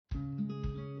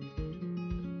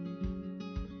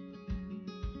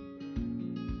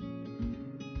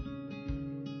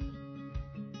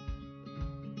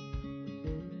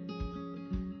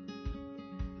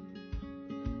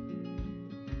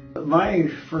My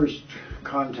first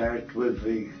contact with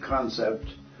the concept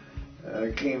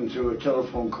came through a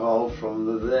telephone call from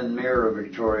the then Mayor of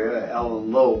Victoria,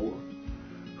 Alan Lowe,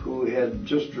 who had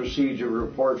just received a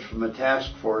report from a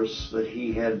task force that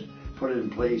he had put in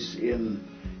place in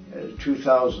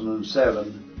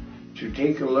 2007 to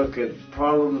take a look at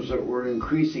problems that were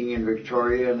increasing in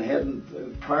Victoria and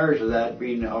hadn't, prior to that,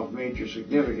 been of major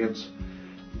significance,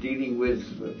 dealing with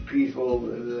people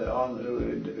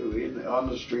on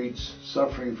the streets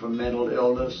suffering from mental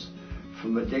illness,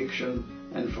 from addiction,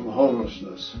 and from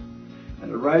homelessness.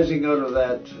 And arising out of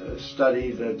that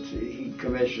study that he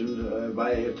commissioned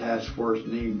by a task force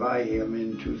named by him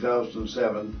in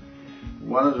 2007,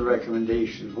 one of the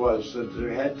recommendations was that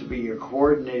there had to be a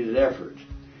coordinated effort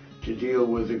to deal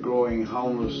with the growing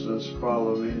homelessness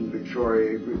problem in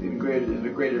Victoria, in the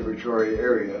Greater Victoria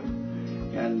area.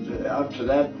 And up to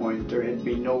that point, there had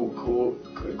been no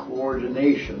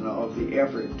coordination of the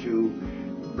effort to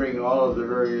bring all of the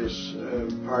various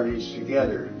parties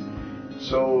together.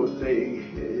 So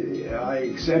I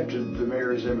accepted the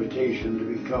mayor's invitation to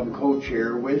become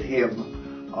co-chair with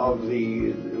him of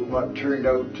what turned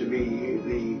out to be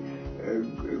the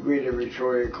Greater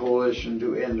Victoria Coalition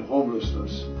to End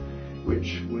Homelessness,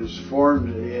 which was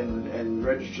formed and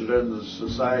registered under the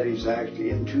Societies Act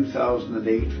in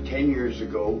 2008, 10 years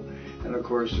ago, and of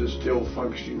course is still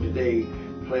functioning today,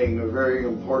 playing a very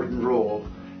important role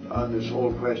on this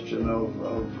whole question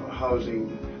of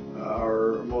housing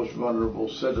our most vulnerable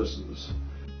citizens.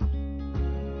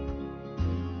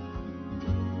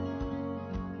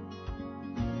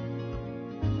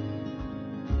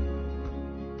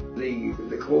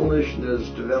 The coalition has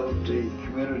developed a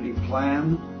community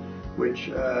plan, which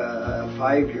a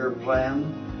 5-year plan,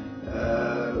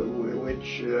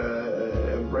 which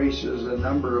embraces a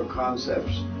number of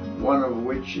concepts, one of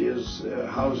which is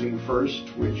Housing First,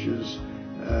 which is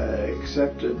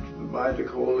accepted by the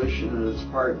coalition and its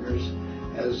partners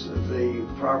as the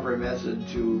proper method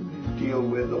to deal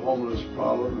with the homeless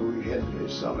problem. We've had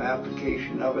some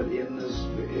application of it in this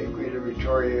Greater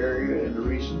Victoria area in the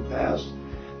recent past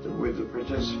with the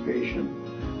participation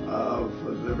of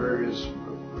the various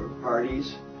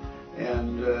parties,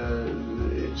 and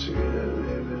it's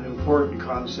an important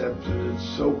concept, and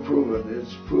it's so proven.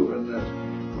 It's proven that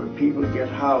when people get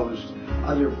housed,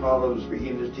 other problems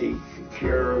begin to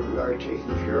are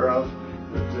taken care of,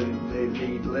 that they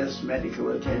need less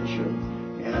medical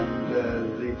attention, and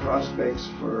the prospects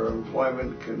for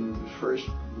employment can first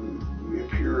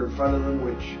appear in front of them,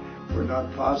 which were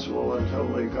not possible until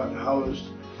they got housed.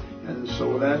 And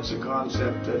so that's a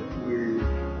concept that we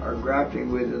are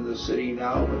grappling with in the city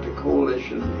now, but the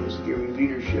coalition is giving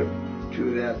leadership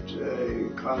to that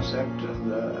concept,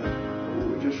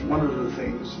 and just one of the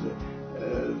things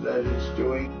that it's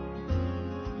doing.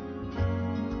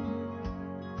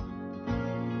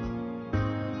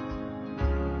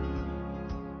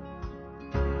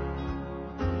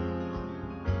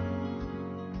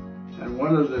 And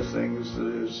one of the things that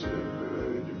is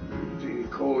the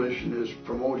coalition is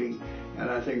promoting, and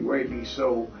I think rightly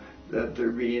so, that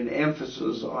there be an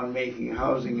emphasis on making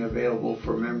housing available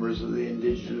for members of the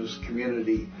Indigenous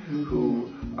community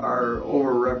who are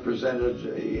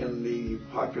overrepresented in the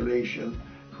population,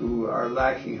 who are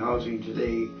lacking housing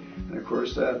today. And of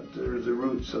course, the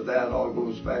roots of that all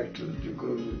go back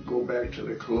to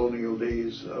the colonial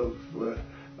days of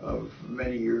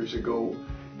many years ago,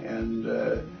 and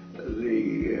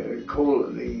the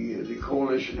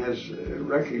coalition has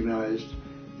recognized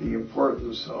the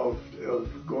importance of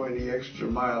going the extra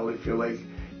mile, if you like,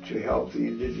 to help the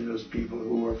Indigenous people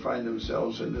who find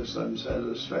themselves in this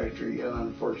unsatisfactory and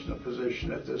unfortunate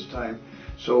position at this time.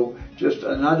 So just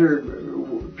another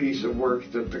piece of work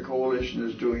that the coalition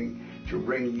is doing to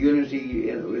bring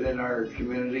unity within our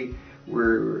community.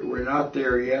 We're not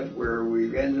there yet where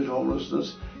we've ended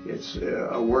homelessness. It's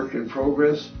a work in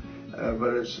progress,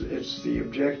 but it's the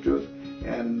objective.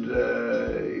 And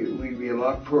we'd be a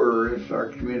lot poorer if our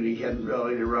community hadn't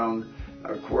rallied around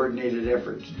a coordinated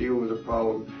effort to deal with the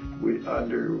problem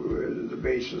under the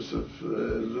basis of the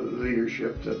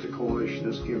leadership that the coalition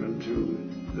has given to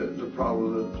the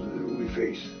problem that we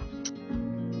face.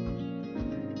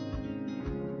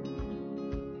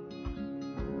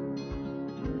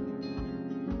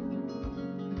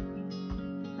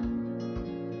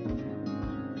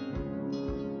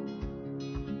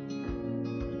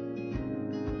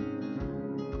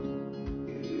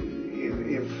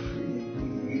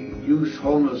 Youth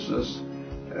homelessness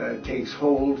takes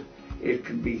hold, it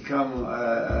can become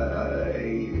a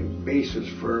basis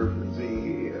for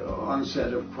the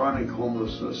onset of chronic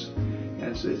homelessness.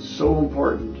 And it's so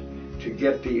important to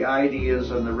get the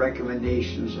ideas and the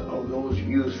recommendations of those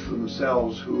youth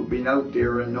themselves who have been out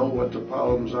there and know what the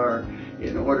problems are,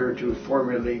 in order to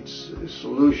formulate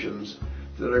solutions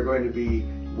that are going to be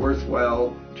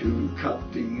worthwhile to cut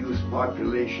the youth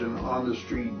population on the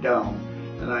street down.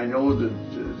 And I know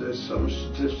that some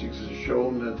statistics have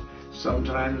shown that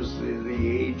sometimes the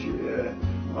age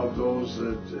of those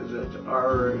that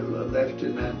are left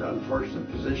in that unfortunate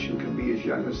position can be as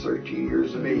young as 13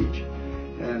 years of age.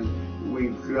 And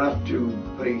we've got to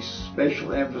place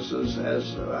special emphasis,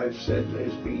 as I've said,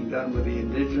 is being done with the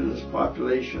indigenous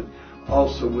population,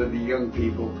 also with the young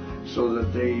people, so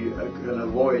that they can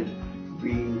avoid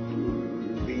being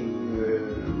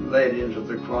led into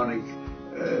the chronic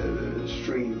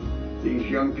stream. These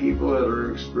young people that are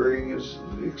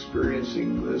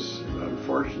experiencing this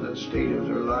unfortunate state of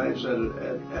their lives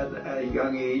at a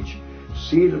young age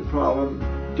see the problem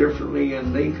differently,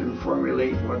 and they can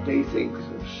formulate what they think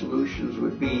solutions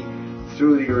would be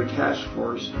through your task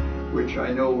force, which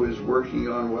I know is working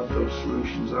on what those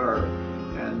solutions are.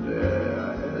 And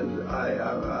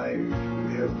I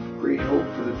have great hope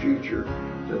for the future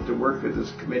that the work of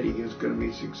this committee is going to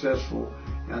be successful,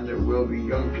 and there will be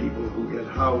young people who get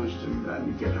housed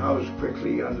and get housed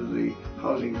quickly under the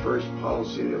Housing First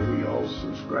policy that we all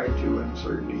subscribe to, and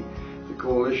certainly the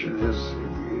coalition has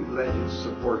lent its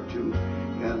support to.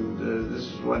 And this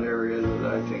is one area that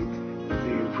I think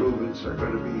the improvements are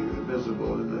going to be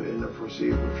visible in the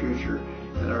foreseeable future,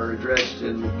 and are addressed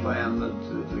in the plan that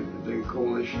the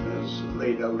coalition has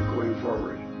laid out going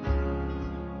forward.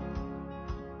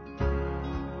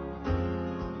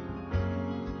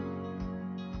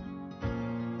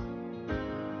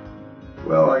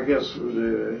 Well, I guess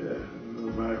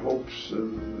my hopes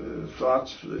and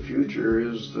thoughts for the future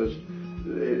is that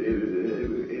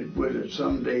it would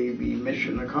someday be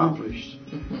mission accomplished,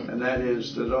 and that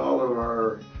is that all of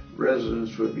our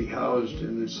residents would be housed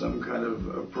in some kind of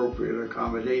appropriate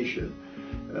accommodation.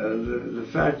 The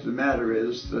fact of the matter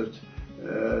is that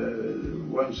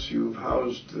once you've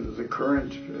housed the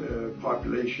current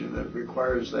population that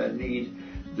requires that need,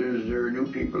 there are new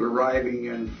people arriving,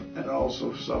 and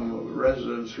also some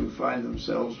residents who find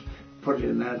themselves put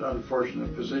in that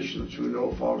unfortunate position through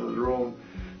no fault of their own.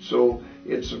 So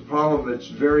it's a problem that's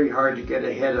very hard to get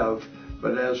ahead of,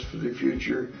 but as for the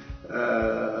future,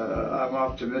 I'm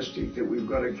optimistic that we've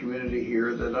got a community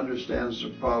here that understands the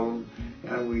problem,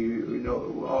 and we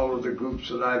know all of the groups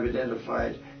that I've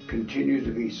identified continue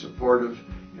to be supportive.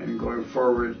 And going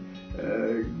forward,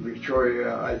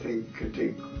 Victoria, I think, can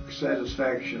take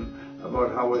satisfaction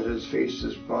about how it has faced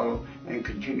this problem and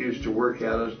continues to work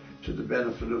at it to the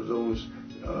benefit of those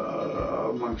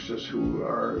amongst us who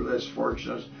are less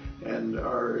fortunate and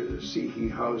are seeking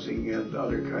housing and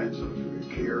other kinds of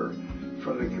care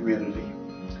from the community.